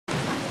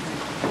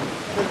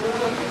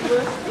Well,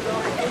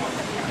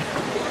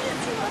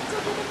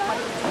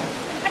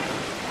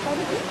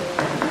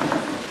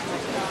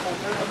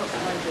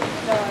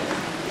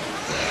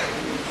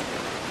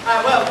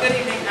 good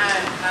evening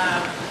and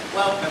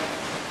welcome.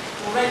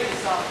 Already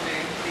this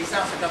afternoon, the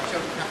Salsa Club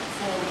children have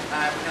performed. We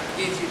have the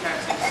Year 2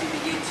 parents in to see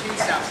the Year 2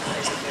 Salsa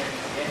they were doing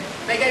here.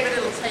 They gave a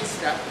little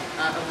taster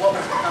of what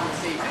was to come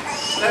this evening.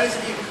 Those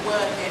of you who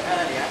were here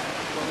earlier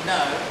will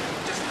know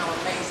just how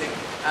amazing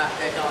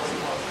their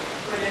dancing was.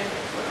 Brilliant,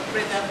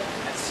 rhythm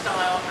and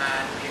style,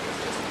 and it was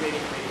just really,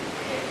 really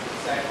creative.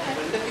 So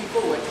we're looking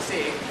forward to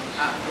seeing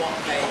what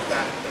they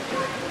have been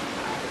doing.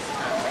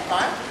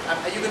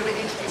 Are you going to be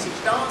introducing each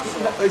dance?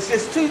 Or? It's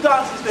just two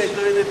dances they're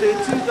doing. They're doing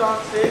two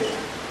dances.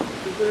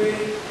 They're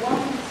doing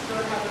one's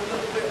going to have a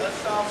little bit of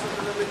salsa,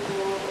 a little bit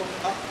more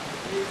of up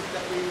music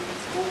that we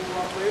all grew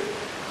up with,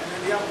 and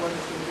then the other one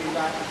is going to be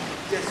like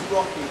just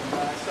rocking.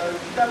 So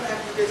you don't have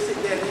to just sit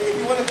there. If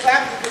you want to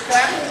clap, you can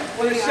clap.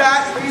 Want to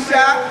shout, you can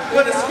shout.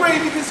 Want to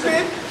scream, you can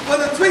scream.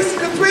 Want to twist, you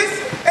can twist.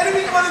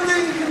 Anything you want to do,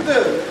 you can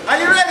do. Are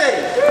you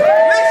ready?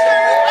 Make sure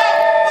you're up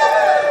for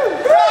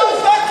the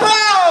Salsa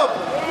Club!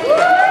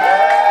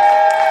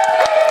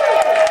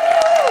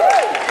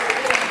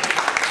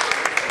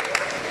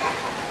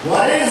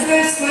 What is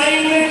this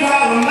thing we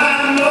call a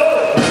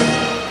mambo?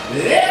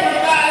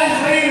 Everybody's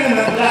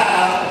ringing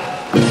about.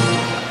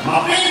 My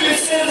baby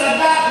says I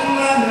got to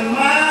learn the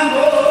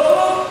mambo,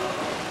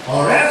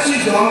 or else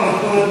she's gonna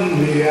put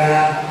me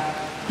out.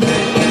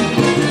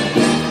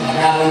 I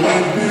gotta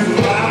learn to do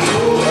the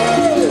mambo.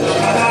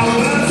 I gotta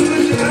learn to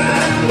switch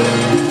around.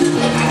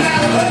 I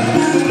gotta learn to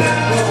do the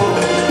mambo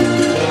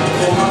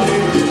before my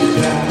baby gets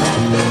down.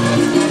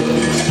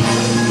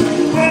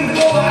 When we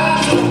go out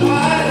to the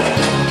party,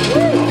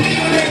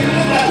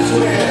 I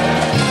swear,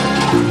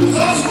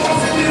 all she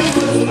wants to do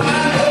is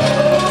mambo.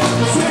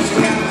 Switch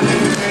around to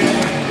everything,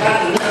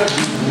 gotta love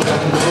you,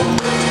 mambo.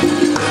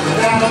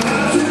 I gotta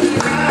learn to switch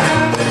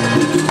around.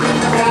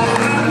 I gotta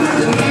learn to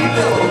do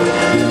mambo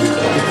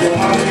before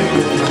my baby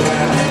gets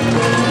down.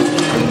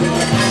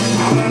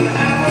 I'm an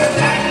hour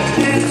back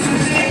and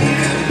switching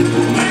you.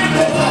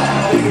 Mambo,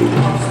 all you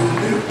want to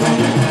do.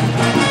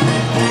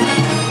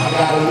 I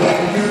gotta learn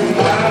to do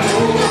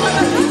mambo.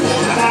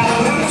 I gotta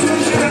learn to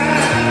switch around.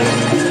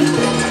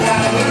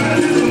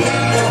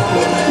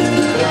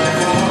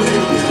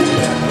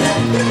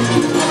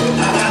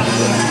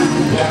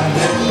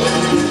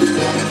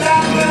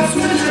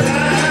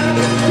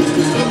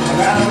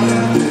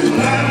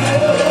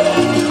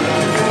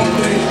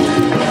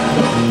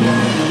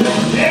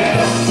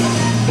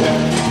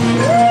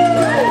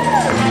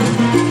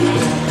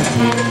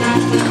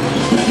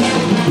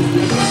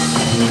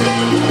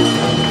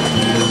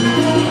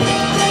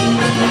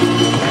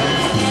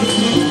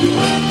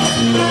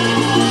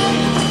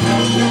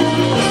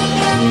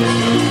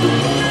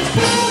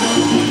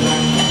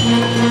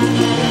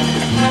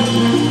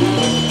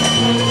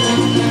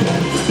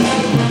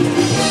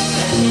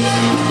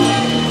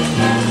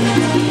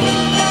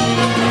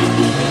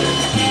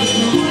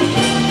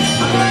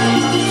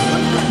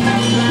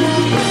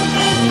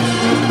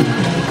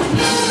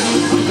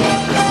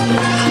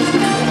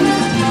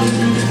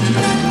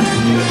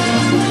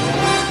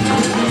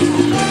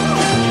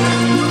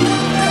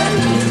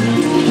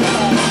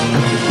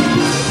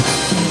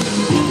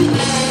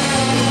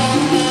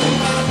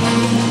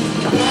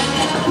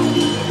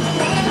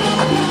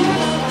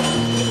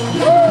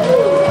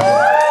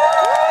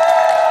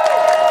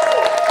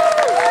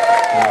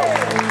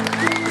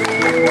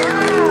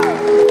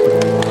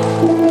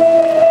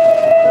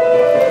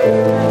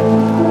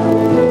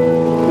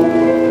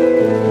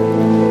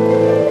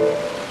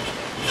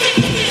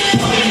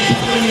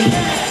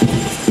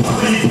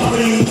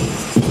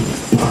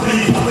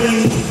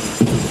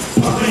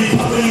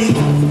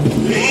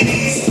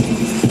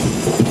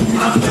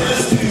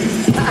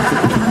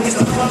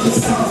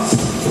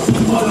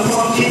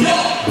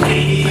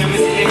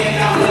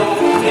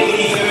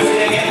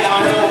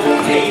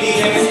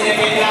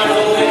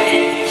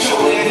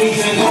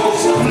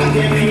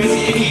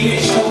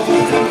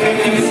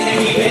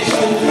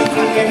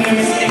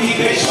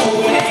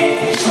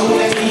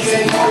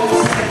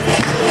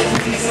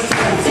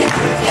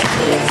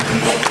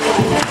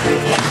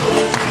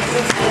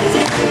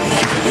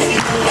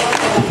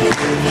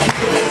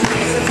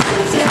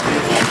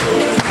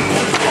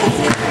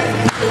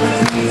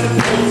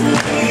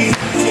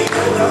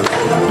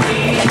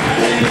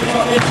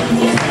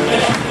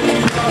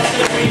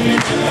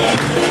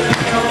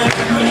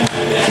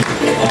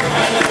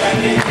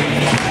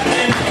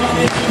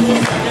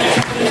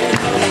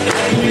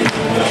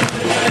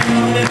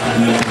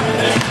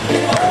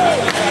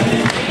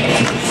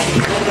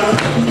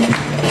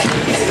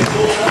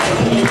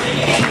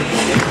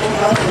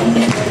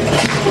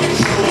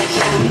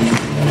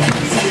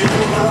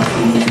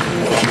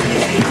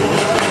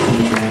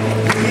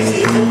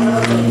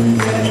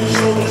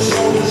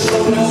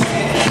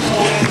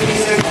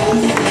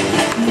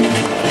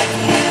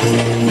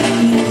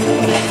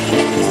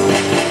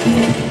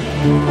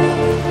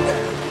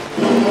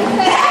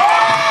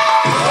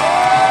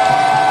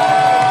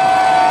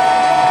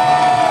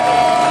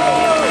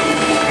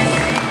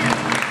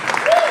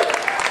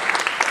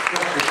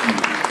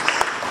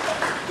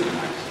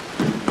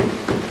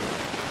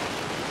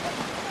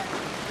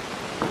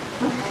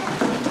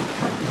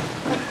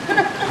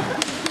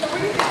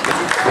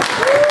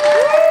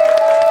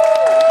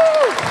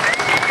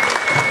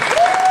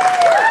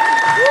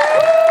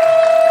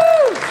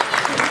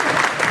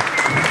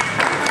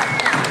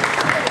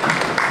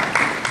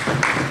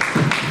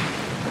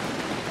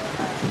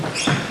 Sorry.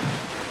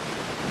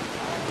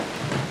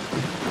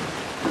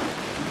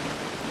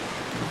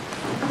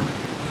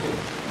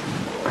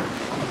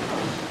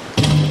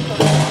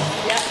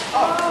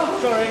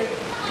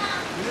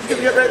 We're just going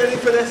to get ready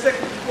for their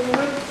second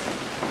performance.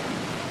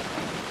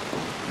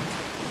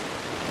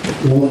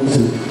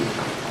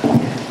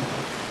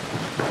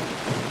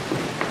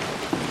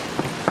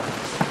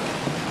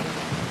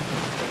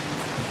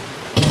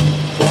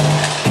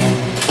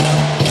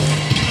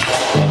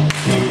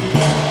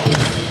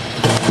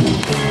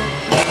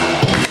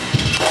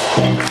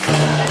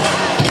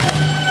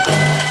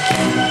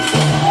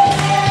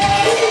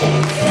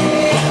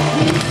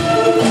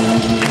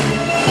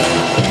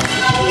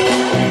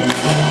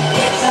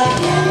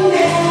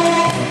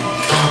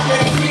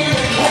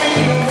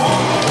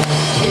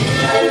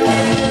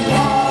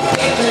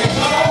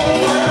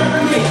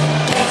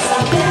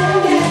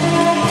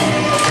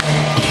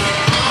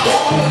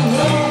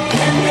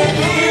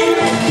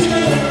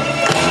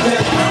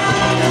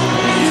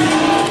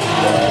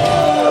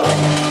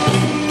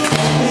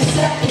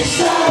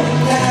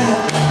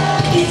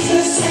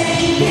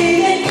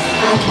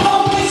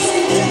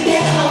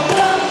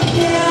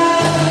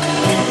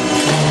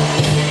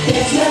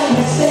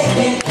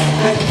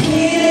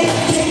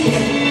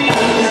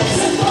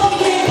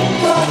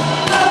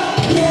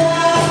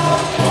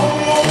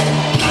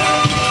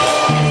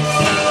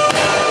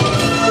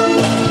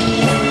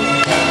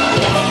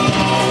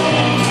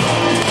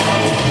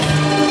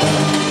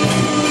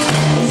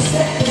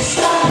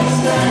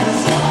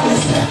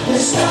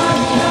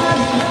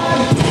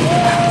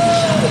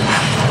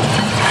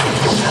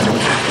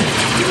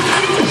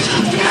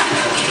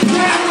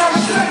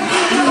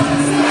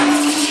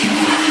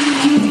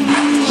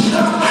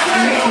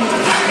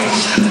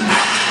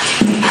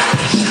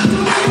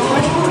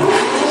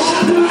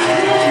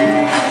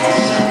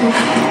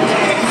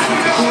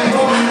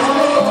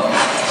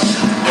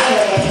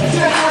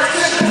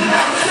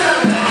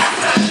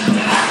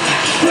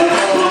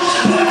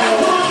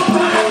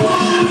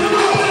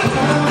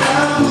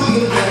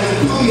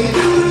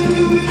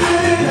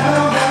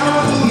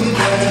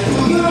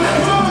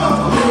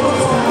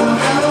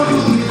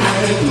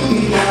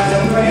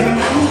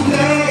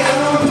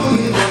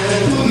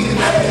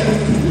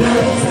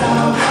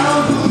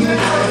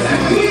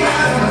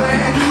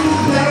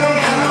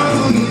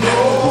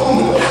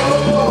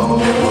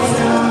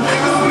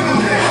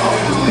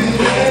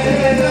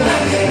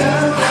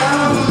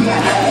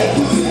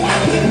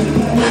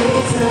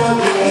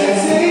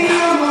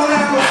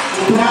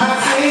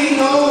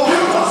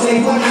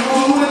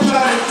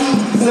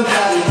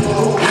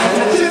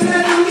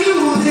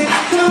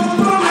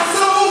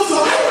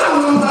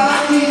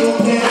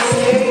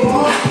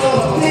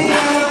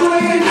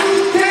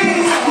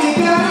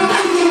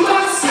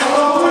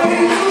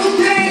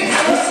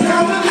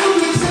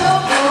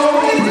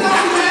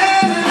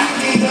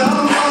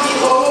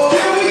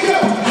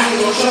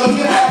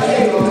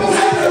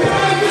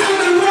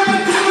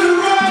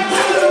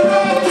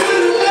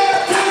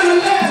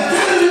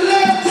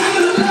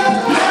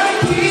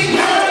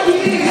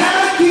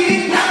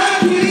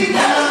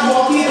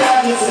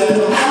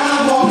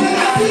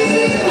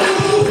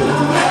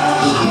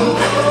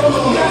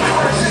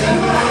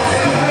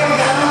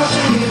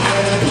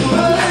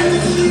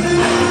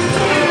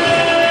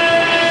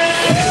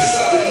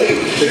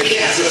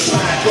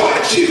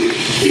 1, 2.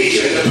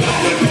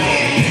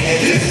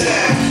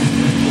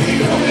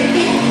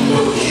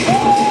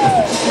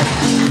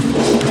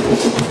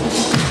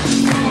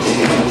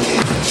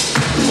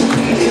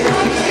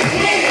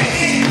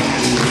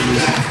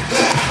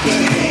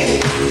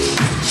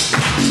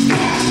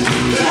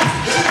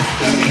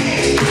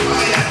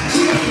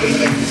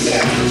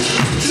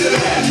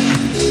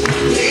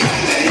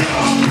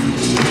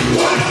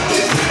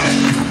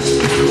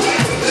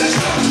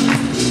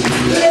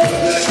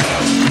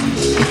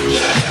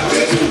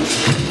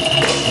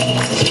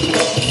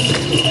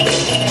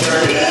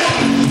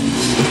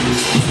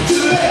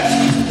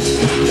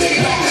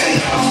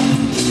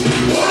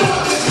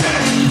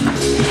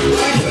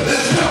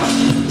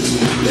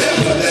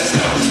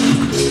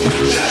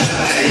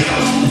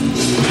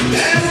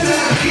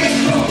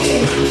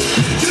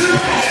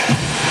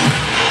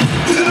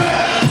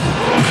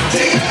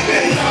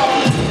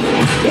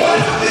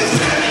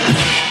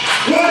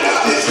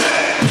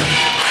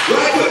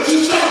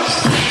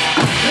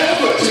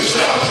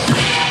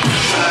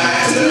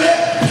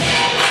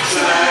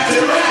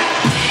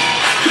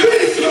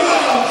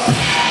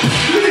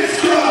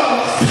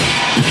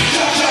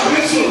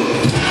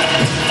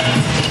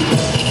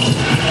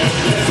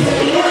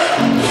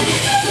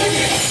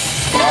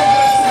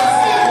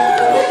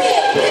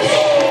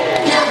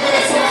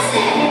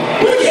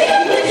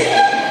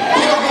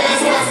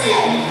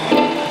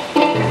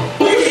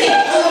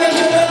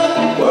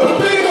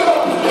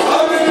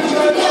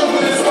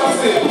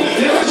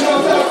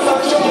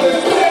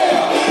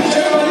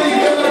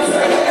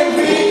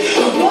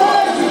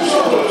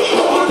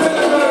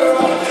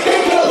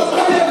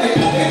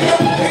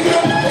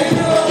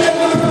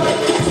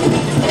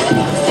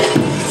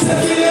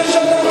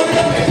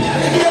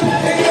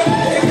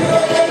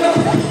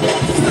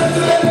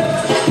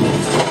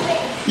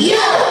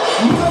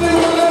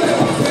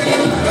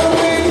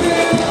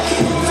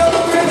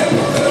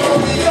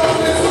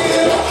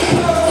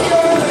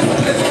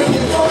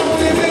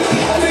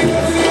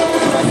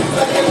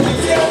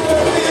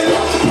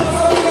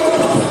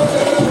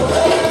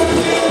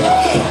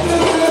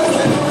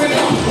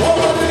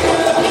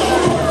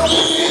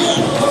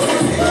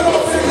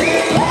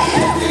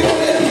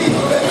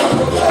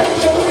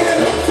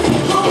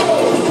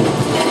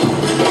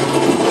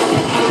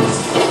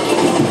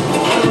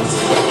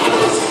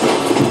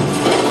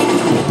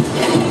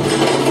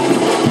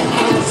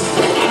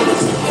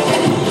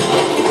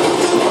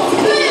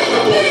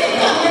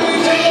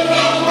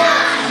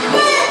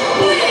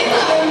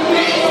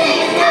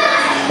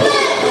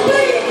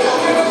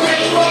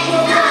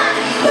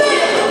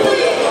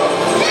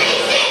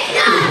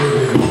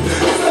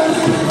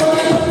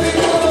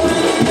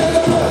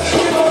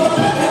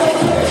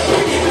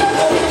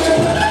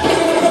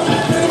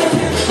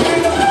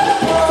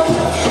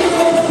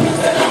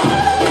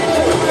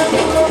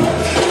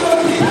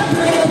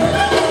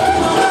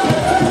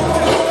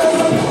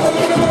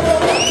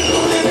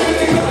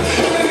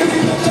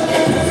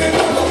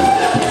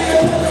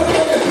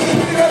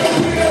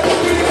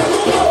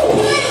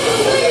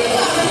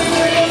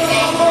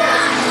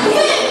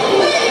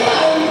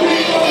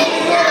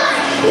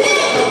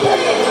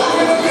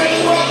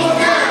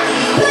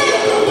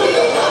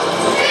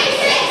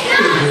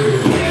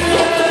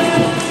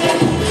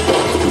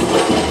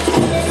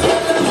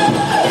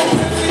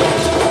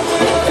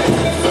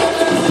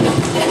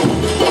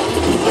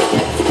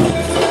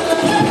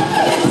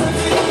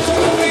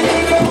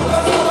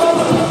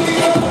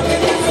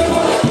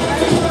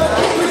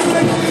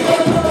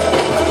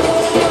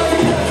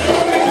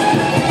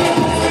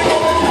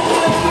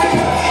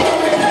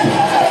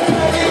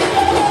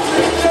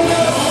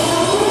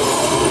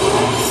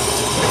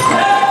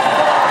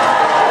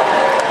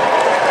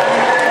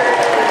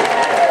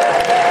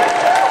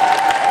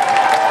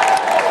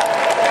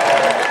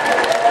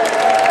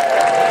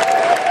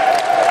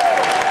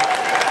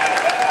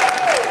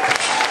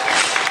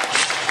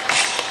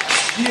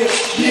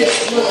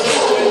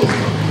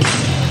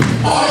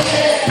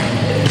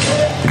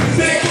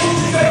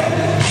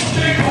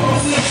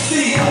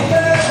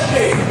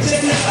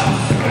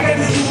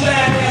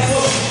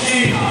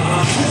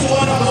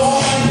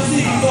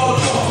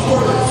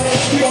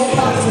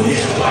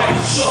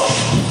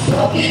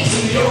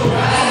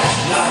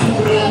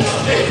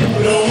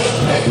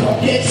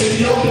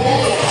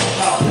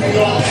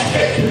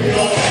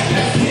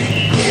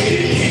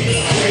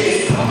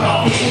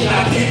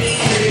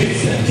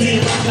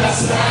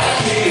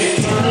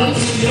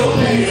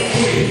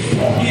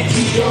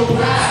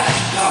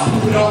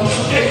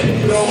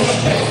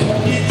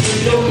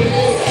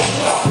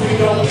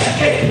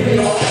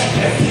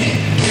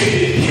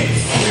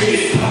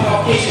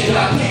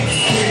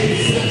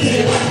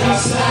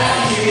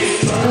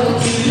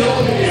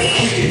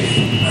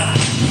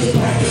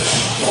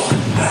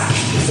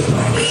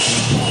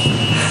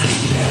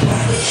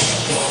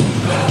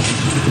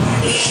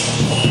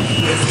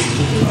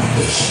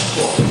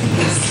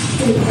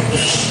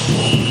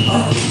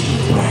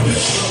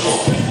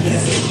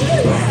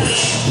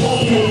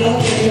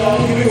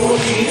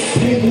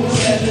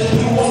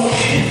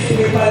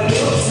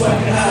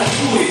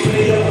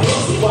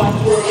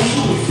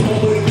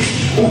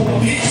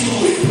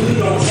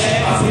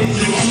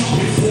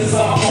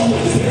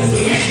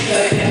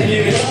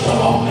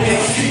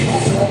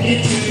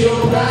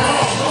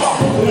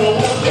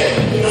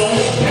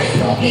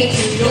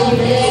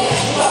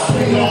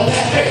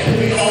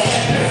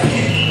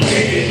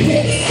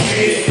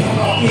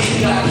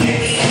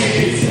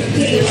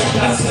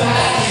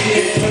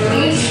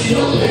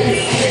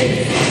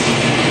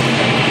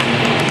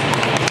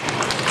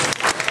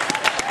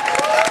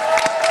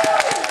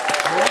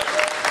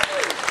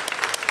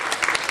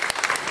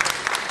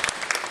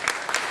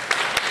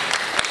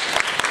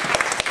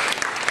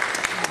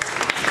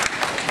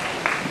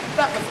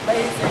 That was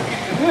amazing.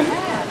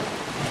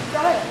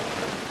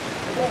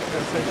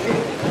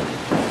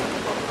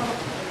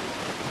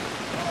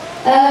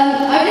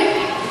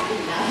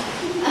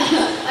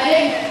 I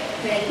don't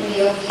think many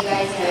of you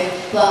guys know,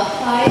 but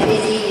Five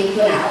is leaving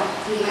for now.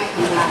 We might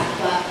come back,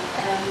 but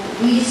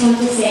we just want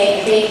to say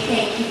a big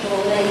thank you for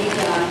all that you've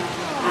done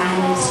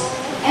and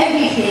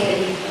everything that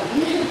you've done.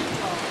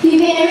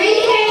 You've been a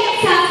really great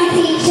salsa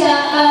teacher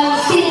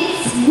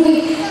since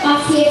we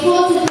are here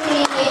for to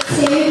bring it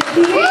to.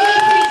 We really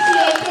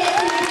appreciate it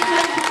and we just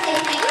want to say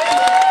thank you.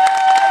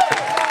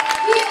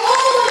 We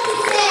all want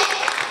to say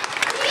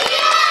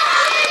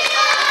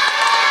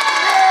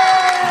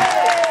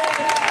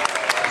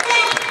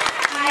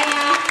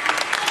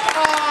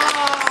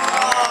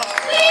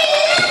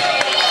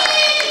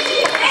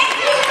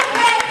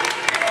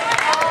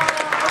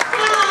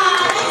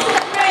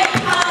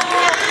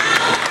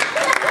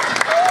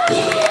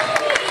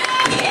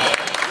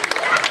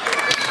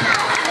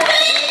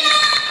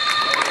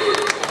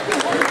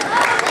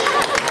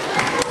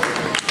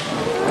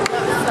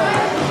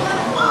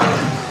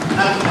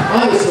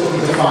I was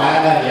talking to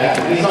Fire earlier,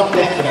 and he's not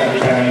definitely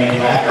going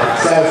anywhere,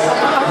 so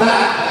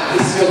that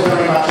is still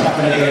very much up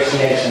for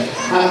negotiation.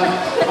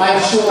 I'm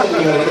sure that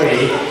you'll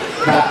agree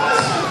that,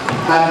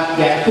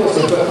 yeah, of course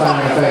we'll put Fire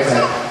in a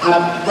photo.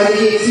 When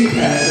the Year 2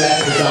 parents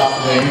left this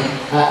afternoon,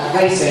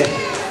 they said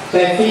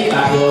their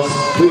feedback was,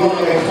 we want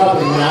to go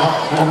clubbing now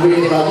and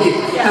really love you.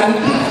 And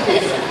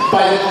if,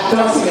 by the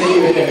dancing that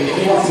you were doing, if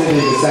you wanted to do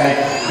the same,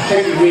 I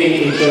hope you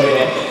really enjoyed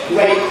it.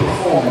 Great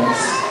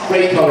performance.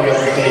 Great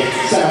choreography,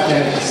 so much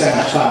energy, so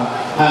much fun.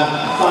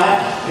 Fire,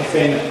 it's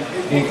been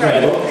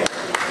incredible. Your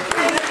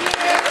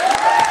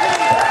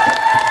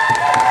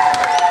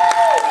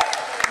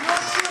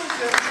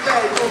children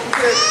today will be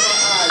tears in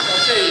my eyes,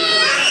 I'll tell you.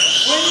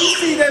 When you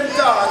see them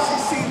dance, you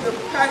see the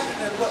passion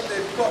and what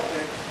they've got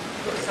there.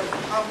 You've got some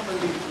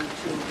unbelievable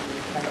children.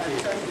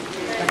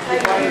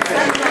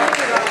 Fantastic.